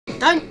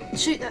Don't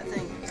shoot that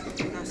thing.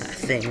 Nice. That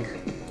thing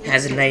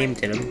has a name,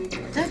 Dylan.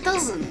 No, it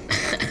doesn't.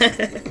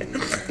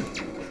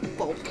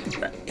 Bob.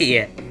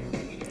 Yeah.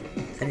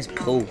 And his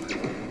pool.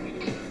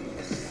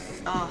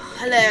 Oh,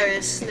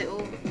 hilarious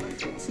little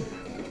reference there.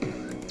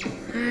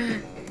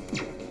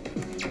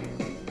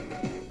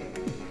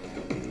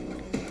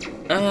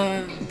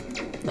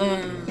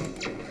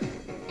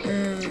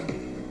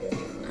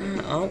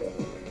 Oh.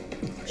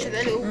 Shoot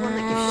that little one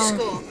that gives you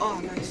score. Oh,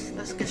 nice.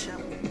 That's a good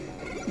shot.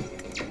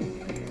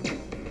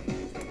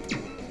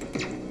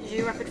 Use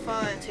your rapid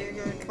fire to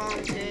your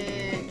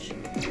advantage.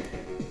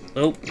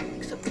 Oh.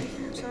 Stop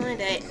peeking outside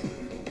it.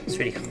 It's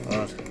really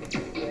hard.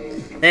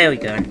 There we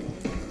go.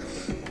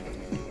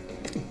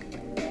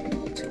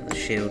 Take the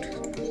shield.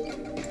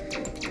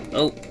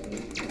 Oh.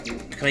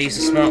 Can I use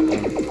the smart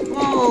bomb?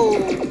 Whoa.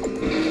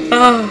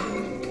 Oh.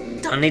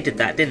 I needed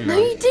that, didn't I? No,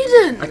 you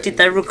didn't. I did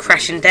that all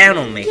crashing down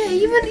on me. Yeah,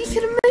 you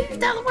could have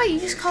moved out of the way. You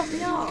just can't be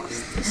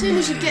arsed. As soon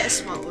as you get a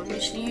smart one, you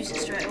should use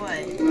it straight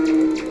away.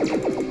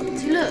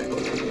 See, look.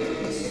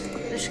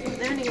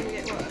 They're only going to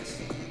get worse.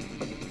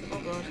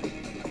 Oh, God.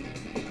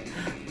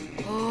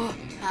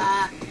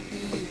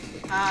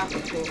 Oh,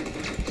 cool.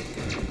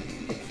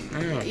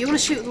 Oh. You want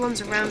to shoot the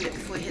ones around it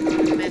before you hit the one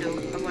in the middle,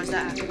 otherwise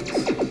that happens.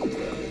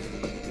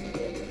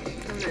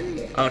 And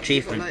then Oh,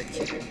 achievement.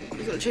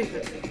 You've got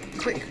achievement.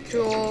 Quick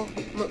draw,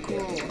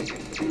 McRaw.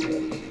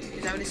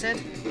 Is that what he said?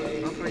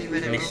 I've probably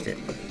read it Missed wrong.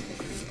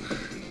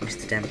 it. Missed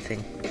the damn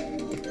thing.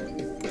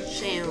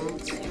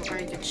 Shields. You've got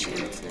very good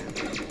shields now.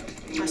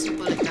 That's some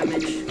bullet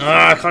damage. Oh,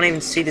 I can't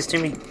even see this too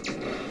many.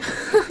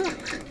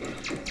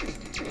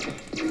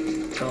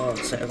 God,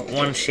 so I've got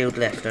one shield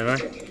left, don't I?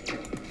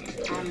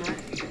 Oh no.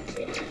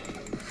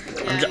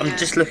 I'm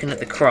just looking at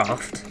the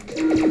craft,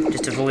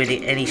 just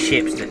avoiding any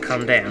ships that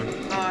come down.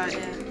 Alright,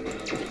 yeah.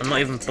 I'm not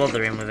even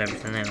bothering with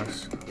everything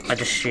else. I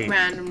just shoot.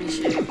 Randomly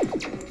shoot.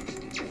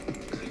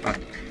 Right,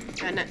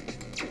 No, you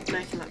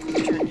can like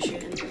concentrate on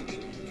shooting.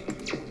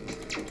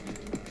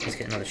 let's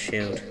get another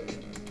shield.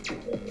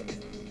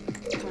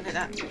 Come on, hit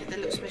that. Hit the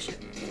little spaceship.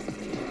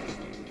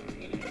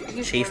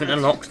 Achievement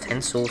unlocked,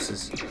 10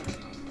 saucers.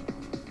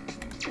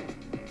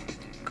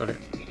 Got it.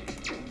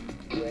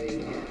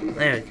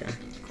 There we go.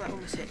 Quite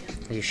almost hit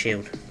you. Your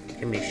shield.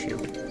 Give me a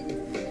shield.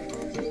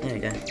 There we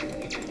go.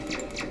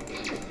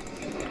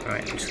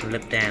 Alright, I'm just gonna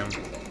look down. I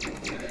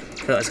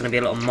feel like there's gonna be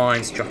a lot of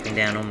mines dropping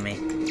down on me.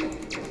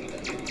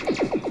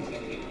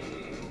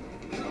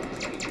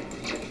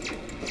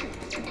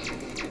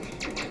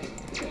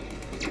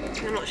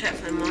 I'm not check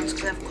for them ones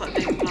because they have quite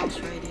a big blast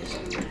radius,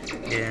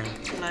 don't they? Yeah.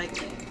 So,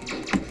 like, you've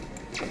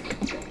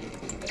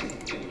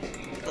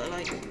got to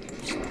like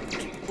just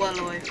keep well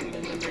away from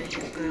them when they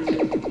hit the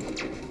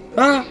ground.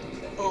 Ah!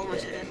 Oh,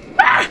 almost hit it.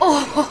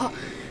 Oh,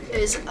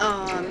 it was.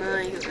 Oh no,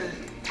 you got the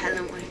hell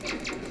away.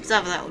 It's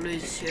either that or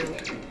lose a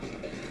shield.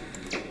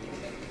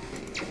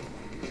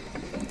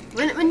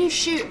 When you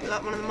shoot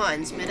like one of the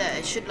mines mid-air,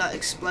 it should like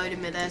explode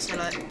in mid-air, so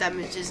like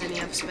damages any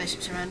other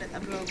spaceships around it.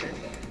 That'd be real good.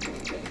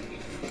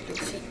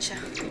 Little feature.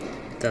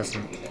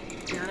 Doesn't.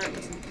 Yeah, I know it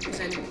doesn't. It's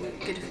only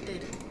good if it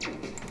did.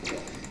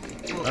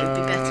 Well, it would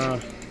be better.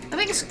 I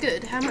think it's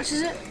good. How much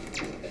is it?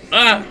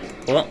 Ah!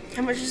 What?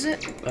 How much is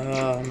it?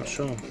 I'm not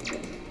sure.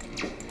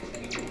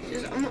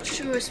 I'm not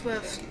sure it's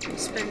worth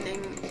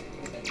spending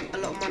a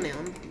lot of money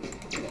on.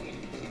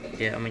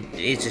 Yeah, I mean,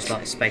 it's just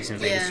like Space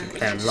Invaders you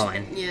play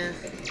online. Yeah.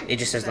 It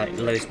just has like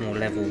loads more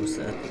levels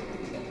that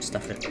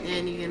stuff it. Yeah,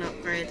 and you can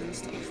upgrade and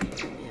stuff.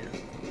 Yeah.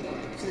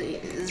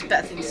 There's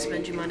better things to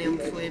spend your money on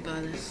before you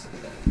buy this.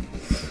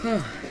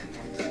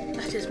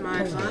 That is my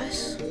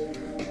advice.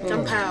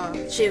 Jump power.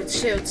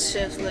 Shields.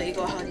 Look, you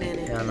got hardly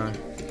any. Yeah, I know.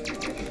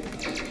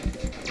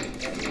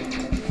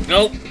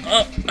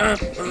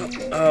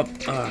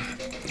 Oh.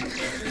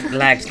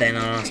 Lagged then,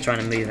 and I was trying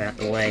to move out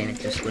the way, and it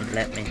just wouldn't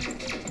let me.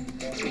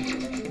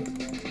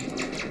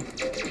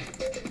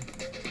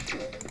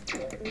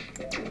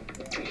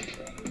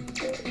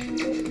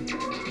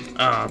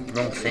 Ah,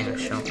 wrong thing I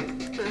shot. Try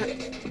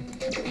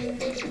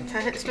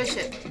and hit the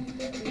spaceship.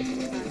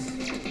 Nice.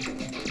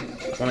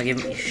 I want to give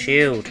him your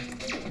shield.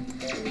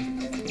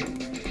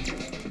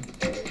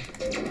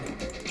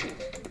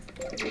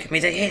 Give me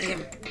the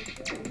helium.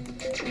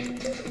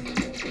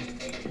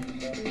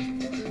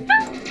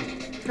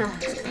 Oh,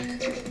 that's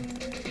close.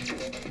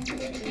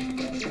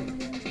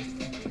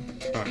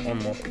 Alright, one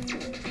more.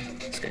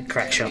 Let's get a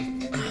crack shot.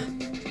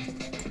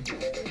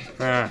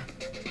 Ah.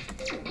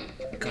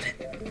 Got it.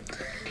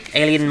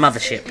 Alien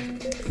mothership.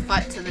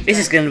 Fight to the This death.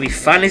 is going to be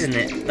fun, isn't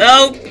it?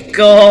 Oh,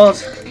 God.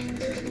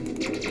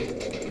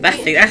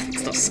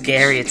 That's not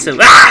scary at all.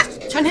 Ah!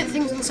 Try and hit the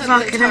things on the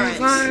side of the Fucking turrets.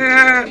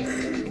 hell.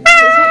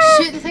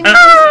 Shoot the things.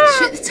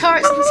 Shoot the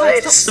turrets on the side.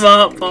 It's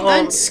Stop. smart bomb.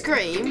 Don't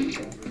scream.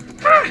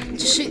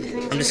 Just shoot the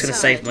things. I'm just on going to the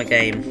save side. my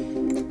game.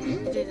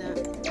 Do that.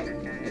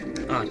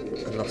 Oh, I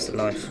lost a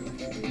life.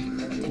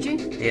 Did you?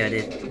 Yeah, I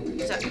did.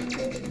 Is that?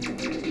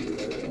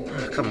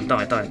 Oh, come on,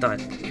 die.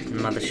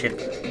 Mothership.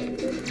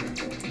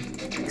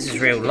 This is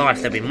real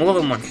life. There'd be more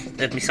than one.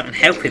 There'd be something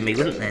helping me,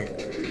 wouldn't there?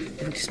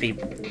 It would just be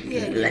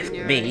Yeah, left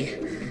you're me. right.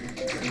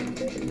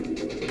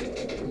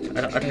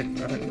 I don't.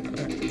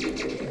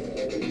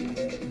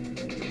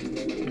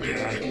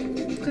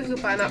 Could go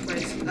buy an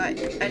upgrade, like,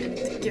 and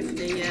give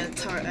the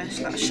turret a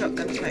like,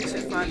 shotgun effect, so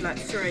it fired like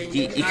 3.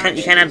 You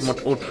can add more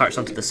all parts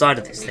onto the side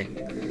of this thing.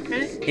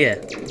 Really? Yeah.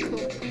 Cool.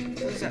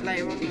 Or is that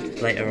later on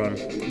though? Later on.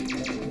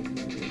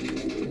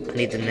 I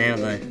need them now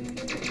though.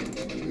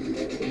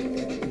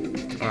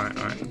 Alright,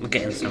 we're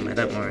getting somewhere,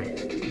 don't worry.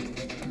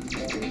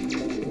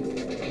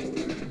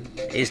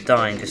 It is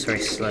dying just very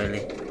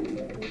slowly.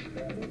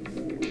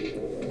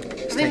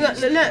 I think look,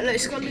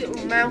 it's got a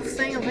little mouth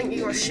thing. I think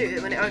you gotta shoot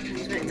it when it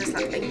opens, when it does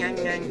that bang yang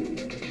yang.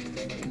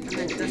 And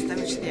then it does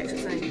damage to the extra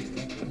thing.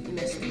 You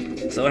missed.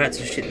 So I had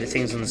to shoot the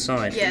things on the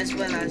side? Yeah, as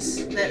well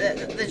as.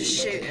 They're just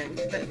shooting.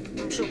 But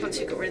I'm sure once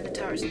you got rid of the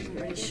turrets, it doesn't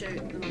really shoot.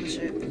 They want to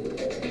shoot. You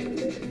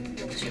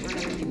have to shoot when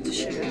they need to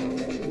shoot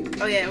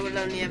out. Oh yeah, it will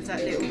only have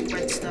that little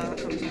red star that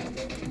comes out.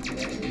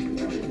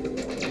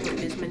 There won't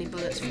be as many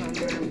bullets flying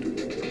around.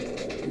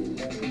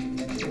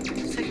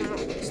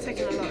 It's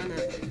taking a lot in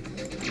it.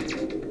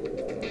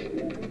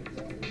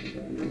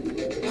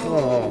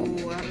 Oh,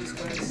 that was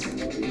close.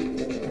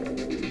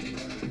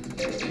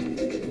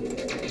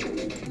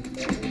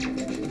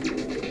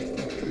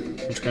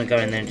 I'm just gonna go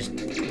in there and just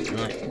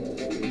like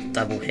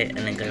double hit and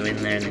then go in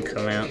there and then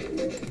come out.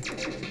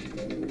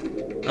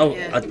 Oh,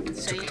 Yeah, I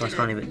so took you a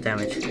tiny bit of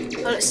damage.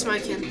 Oh, it's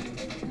smoking.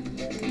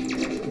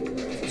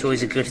 It's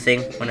always a good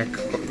thing when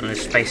a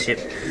spaceship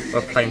or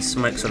a plane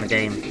smokes on a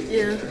game.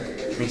 Yeah.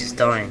 And he's just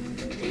dying.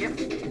 Yep.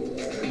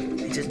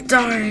 He's just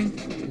dying!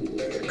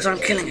 Because I'm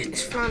killing it.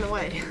 It's flying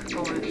away.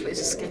 Oh, but it's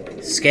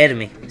escaping. Scared of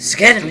me.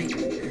 Scared of me!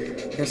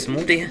 You want some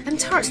more, do you? Them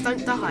turrets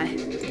don't die.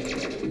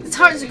 The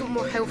turrets have got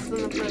more health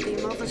than the bloody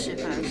mothership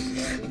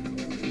has.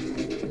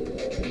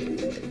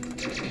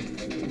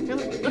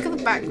 Look at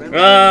the background.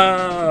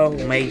 Oh,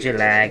 major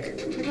lag.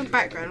 Look at the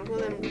background.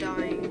 Look at them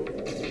dying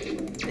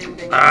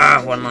buildings.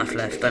 Ah, one life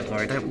left. Don't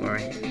worry, don't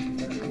worry.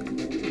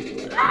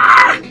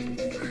 Ah!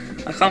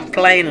 I can't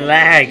play in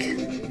lag.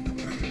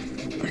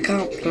 I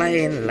can't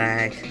play in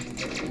lag.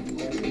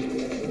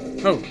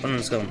 Oh, one of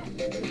them's gone.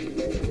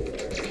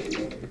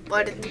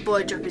 Why did the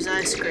boy drop his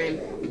ice cream?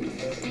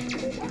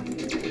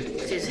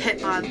 He was hit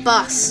by a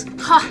bus.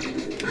 Ha!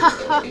 Ha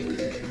ha!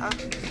 Ha.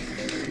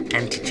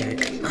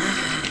 Anti-joke.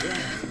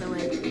 Yeah, the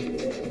win.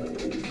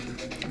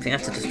 I think I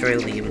have to destroy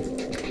all the...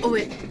 Oh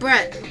wait,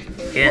 Brett.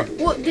 Yeah.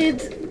 What did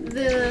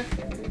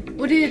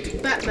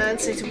Batman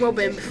say to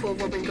Robin before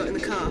Robin got in the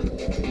car?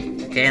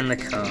 Get in the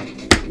car.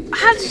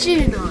 How did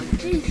you know?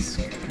 Jesus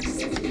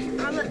Christ.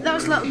 Oh, that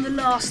was like on the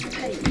last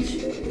page.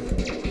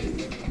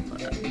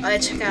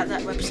 Check out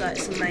that website,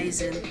 it's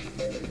amazing.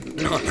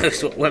 No one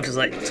knows what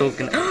website you're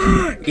talking.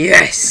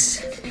 Yes!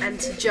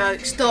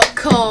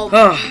 Antijokes.com.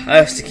 Oh,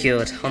 Earth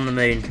secured on the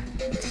moon.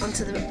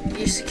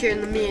 You're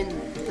securing the moon.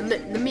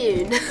 The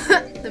moon.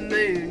 The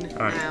moon.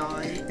 Alright. Now,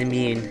 are you? The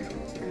moon.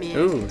 The moon.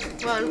 Ooh.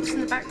 Well, what's in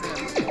the background?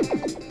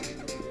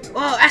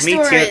 Oh,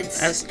 asteroids.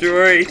 Meteor.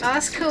 Asteroid. Oh,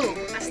 that's cool.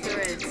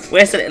 Asteroids.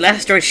 Where's the little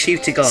asteroid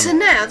shooting on? So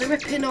now they're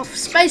ripping off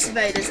Space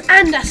Invaders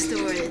and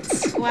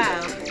asteroids.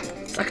 Wow.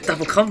 It's like a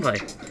double combo.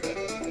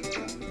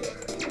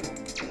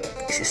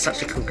 This is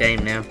such a cool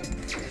game now.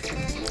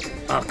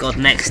 Oh god,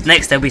 next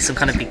there'll be some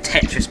kind of big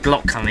Tetris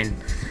block coming.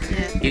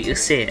 Yeah. You'll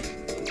see it.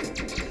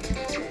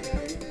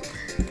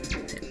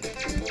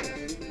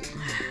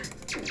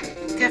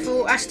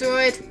 Careful,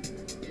 asteroid.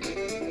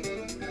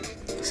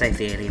 Save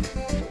the alien.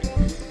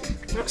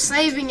 You're not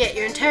saving it,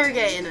 you're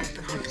interrogating it.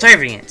 I'm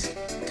saving it.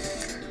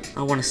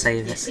 I want to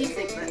save Yes, it. you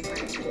think that,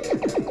 Brett.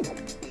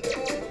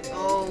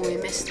 Oh, we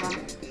missed one.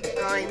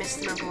 Oh, you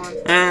missed another one.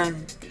 Oh, they're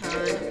not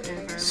doing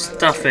very well.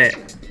 Stuff it.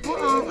 What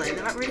are they?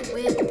 They're like really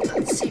weird,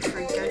 like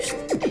see-through ghost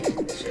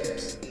alien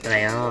ships.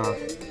 They are.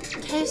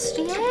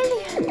 Ghosty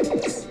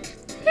aliens.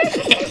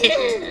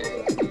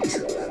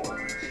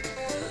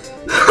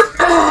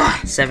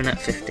 7 out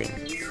of 15.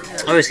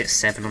 I always get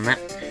 7 on that.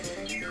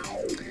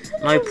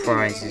 No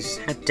prizes.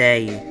 How dare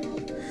you?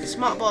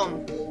 Smart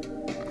bomb.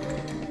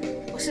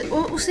 What's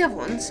the other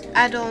ones?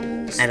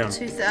 Add-ons. Add-on.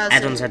 2000.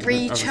 Add-ons add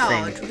Recharge.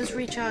 another What does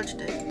recharge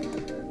do?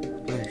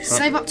 thing.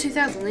 Save up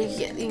 2,000, then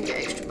you can get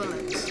extra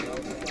bullets.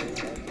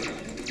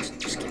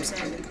 Just keep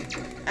saving.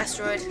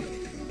 Asteroid.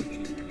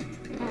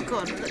 Oh my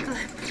god, look at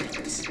that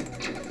bullets. What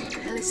the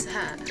hell is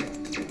that?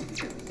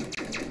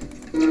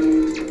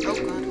 Oh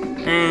god.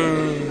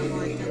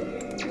 Avoid them.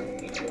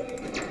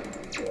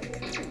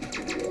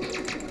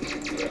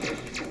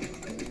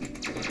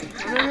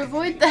 I'm gonna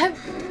avoid them.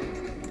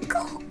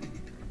 God.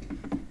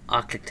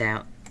 I clicked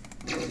out.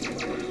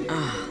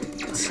 Ah,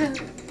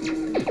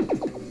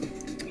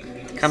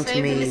 come to Save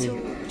a me. little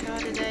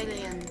retarded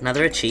alien.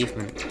 Another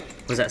achievement.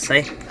 What does that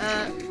say?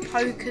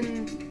 Poke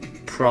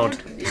and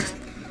Prod. Yeah.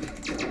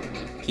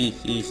 Hee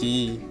hee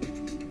hee.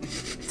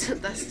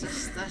 that's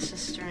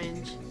just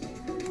strange.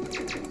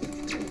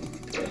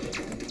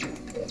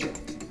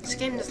 This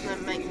game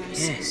doesn't make no sense.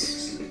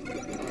 Yes.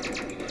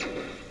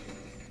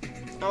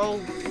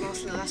 Oh,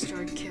 last little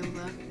asteroid kill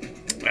there.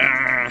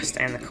 Ah,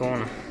 stay in the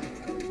corner.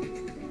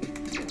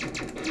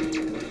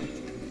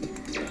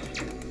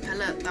 Hey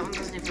look, That one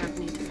doesn't even have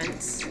any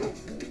defense.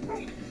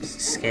 It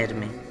scared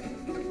me.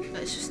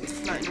 But it's just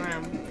floating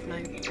around with no.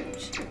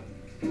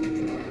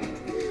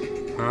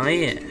 Oh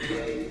yeah.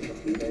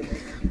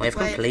 Wave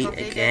complete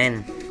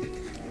again.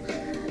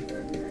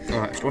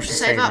 Alright, what should I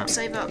save up?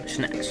 Save up.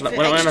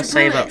 When I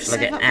save up, shall I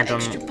get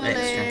add-on extra?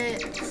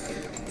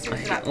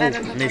 Okay. Oh,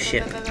 new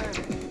ship.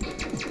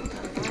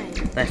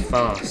 They're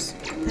fast.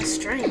 They're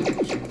strange.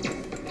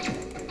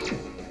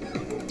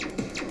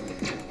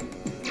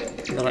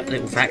 They're like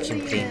little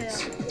vacuum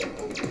cleaners.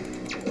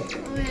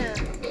 Oh yeah.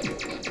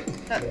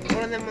 Like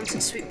one of them ones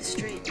that sweep the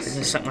streets. They're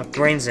gonna suck my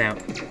brains out.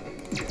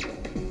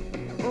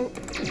 Oh,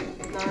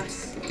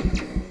 nice.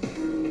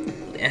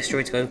 The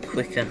asteroids go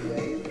quicker.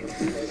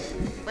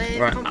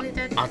 Right,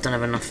 I don't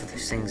have enough of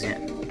those things yet.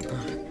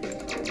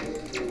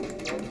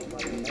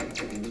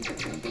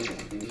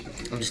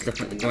 I'm just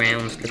looking at the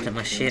ground, looking at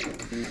my ship,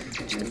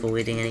 just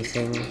avoiding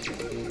anything. Just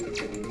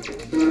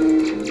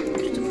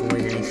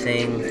avoid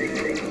anything.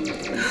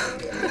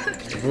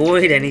 Just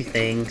avoid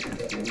anything.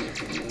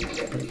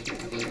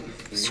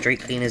 Street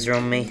cleaners are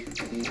on me.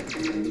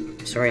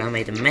 Sorry, I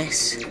made a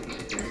mess.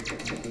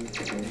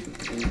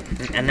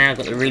 And now I've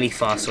got the really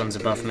fast ones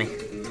above me.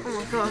 Oh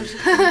my god.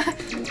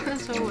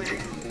 That's so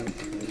weird.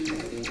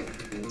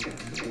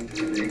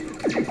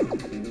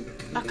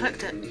 I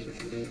clicked it.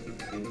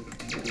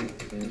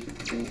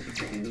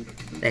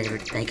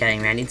 They're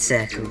going round in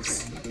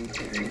circles.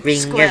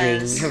 Ring a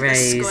ring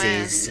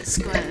roses.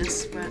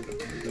 Squares, right.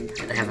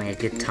 They're having a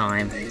good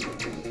time.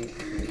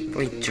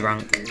 Probably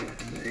drunk.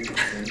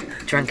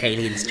 Drunk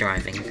aliens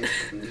driving.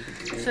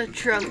 So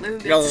drunk,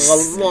 they're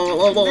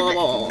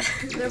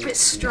a bit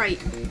straight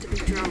to be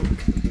drunk.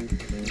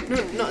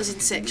 Not as in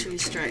sexually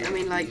straight. I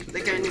mean, like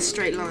they're going in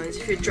straight lines.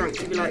 If you're drunk,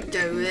 you'd be like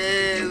go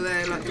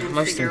like doing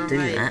most of them do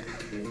that.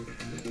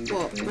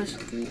 What?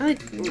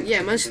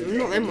 Yeah, most of them.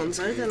 Not them ones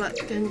though. They're like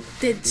going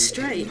dead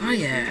straight. Oh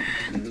yeah.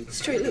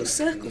 Straight little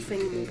circle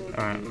thing in the body.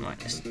 Alright, right,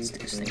 let's do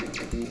this thing.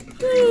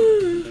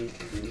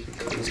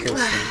 Let's kill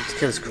this thing. Let's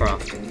kill this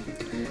craft.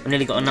 I've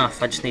nearly got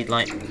enough. I just need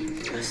like.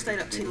 I stayed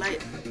up too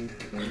late.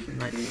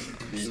 I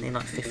just need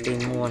like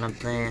 15 more and I'm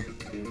there.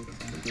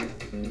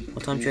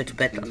 What time did you go to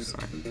bed last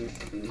night?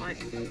 Like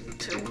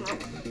 2 o'clock.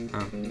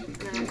 Oh. And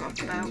then I got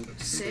up about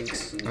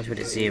 6. I went to bed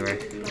at 0.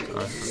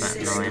 About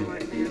 9.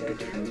 Woke me up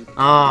again.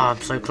 Ah,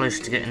 I'm so close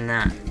to getting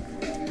that.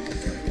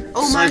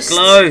 Almost. So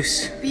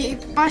close!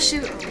 Buy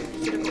shield. Oh,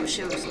 you could have got a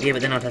shield or something. Yeah,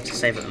 but then I'd have to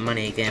save up the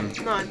money again.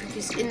 No,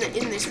 because in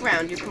this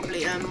round you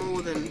probably earn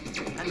more than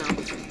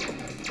enough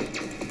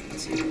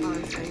to buy a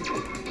thing.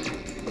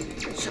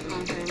 Shot the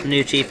wrong thing.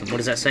 New achievement, what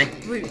does that say?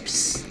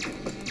 Roops.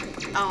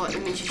 Oh,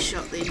 it means you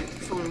shot the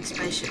falling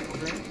spaceship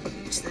probably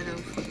instead of.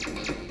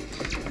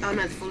 Oh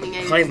no, the falling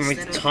alien. I can't even read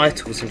the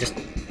titles, I'm just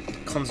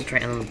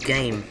concentrating on the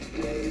game.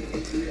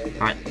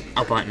 Alright,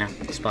 I'll buy it now.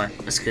 Let's buy it.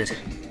 That's good.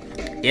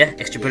 Yeah?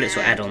 Extra bullets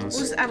or add-ons?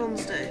 What does the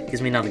add-ons do?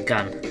 Gives me another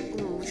gun.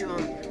 Ooh, what do you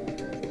want?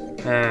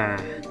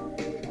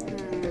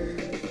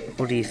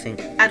 What do you think?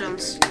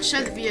 Add-ons.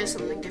 Show the viewer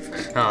something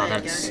different. Oh,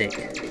 that's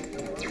sick.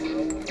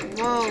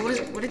 Whoa,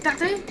 what did that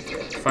do?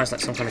 It fires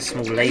like some kind of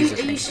small laser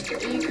thing.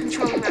 Are you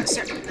controlling that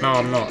separately? No,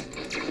 I'm not.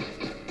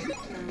 No.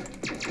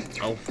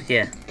 Oh,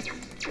 yeah.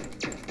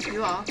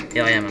 You are?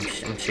 Yeah, I am. I'm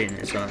shooting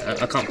it as well.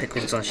 I can't pick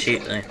which one I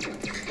shoot, though.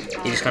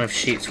 He just kind of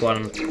shoots while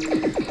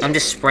I'm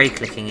just spray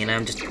clicking, you know,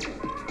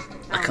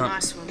 I can't.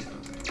 Nice one.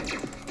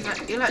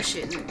 You like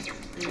shooting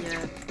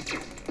the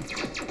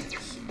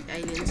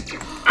aliens.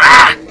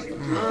 Ah!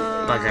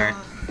 Bugger.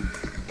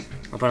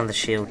 I'll put on the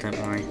shield, don't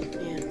worry. Yeah.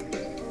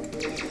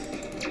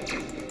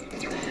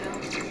 What the hell?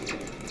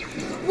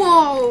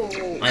 Whoa!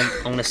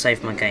 I'm gonna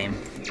save my game.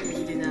 Yeah,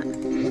 you do that.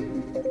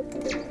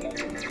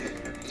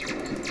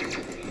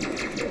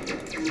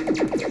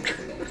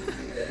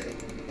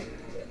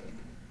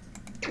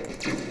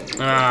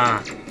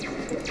 Ah!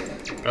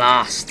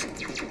 Blast!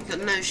 You've got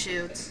no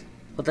shields.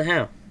 What the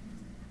hell?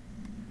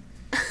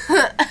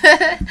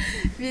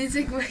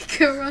 Music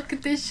Maker Rock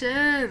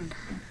Edition!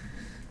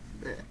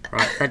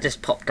 Right, that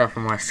just popped up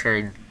on my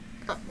screen.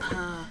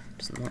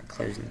 Doesn't like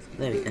closing.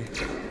 There we go.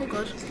 Oh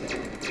god.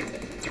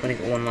 I've only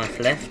got 1 life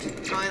left.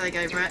 Oh, there you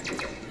go, Brett.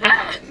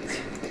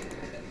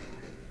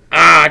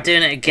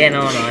 Doing it again,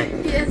 aren't I?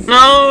 Yes.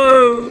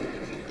 No!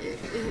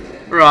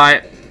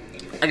 Right.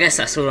 I guess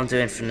that's all I'm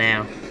doing for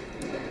now.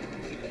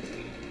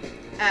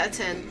 Out of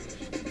 10.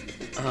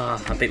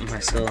 I beat my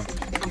score.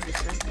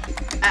 Obviously.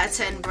 Out of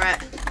 10,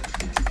 Brett.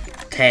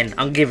 10.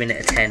 I'm giving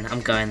it a 10.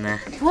 I'm going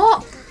there.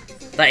 What?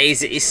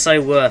 It's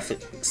so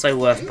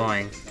worth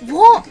buying.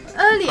 What?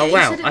 Earlier Oh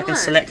wow, you said I can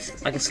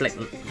select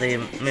the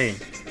moon.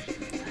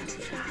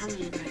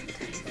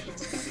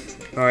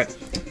 Alright.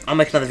 I'll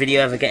make another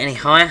video if I get any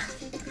higher.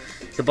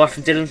 Goodbye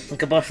from Dylan and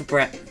goodbye from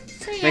Brett.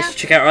 See ya. Make sure to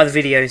check out our other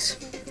videos.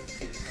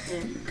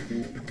 Yeah.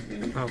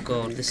 Oh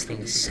god, this thing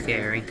is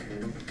scary.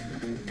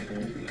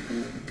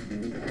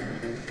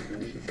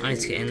 I need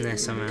to get in there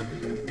somehow.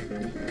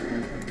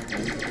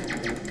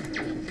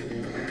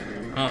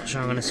 Not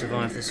sure I'm going to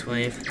survive this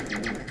wave.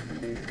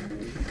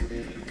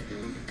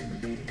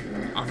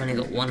 I've only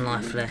got 1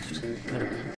 life left.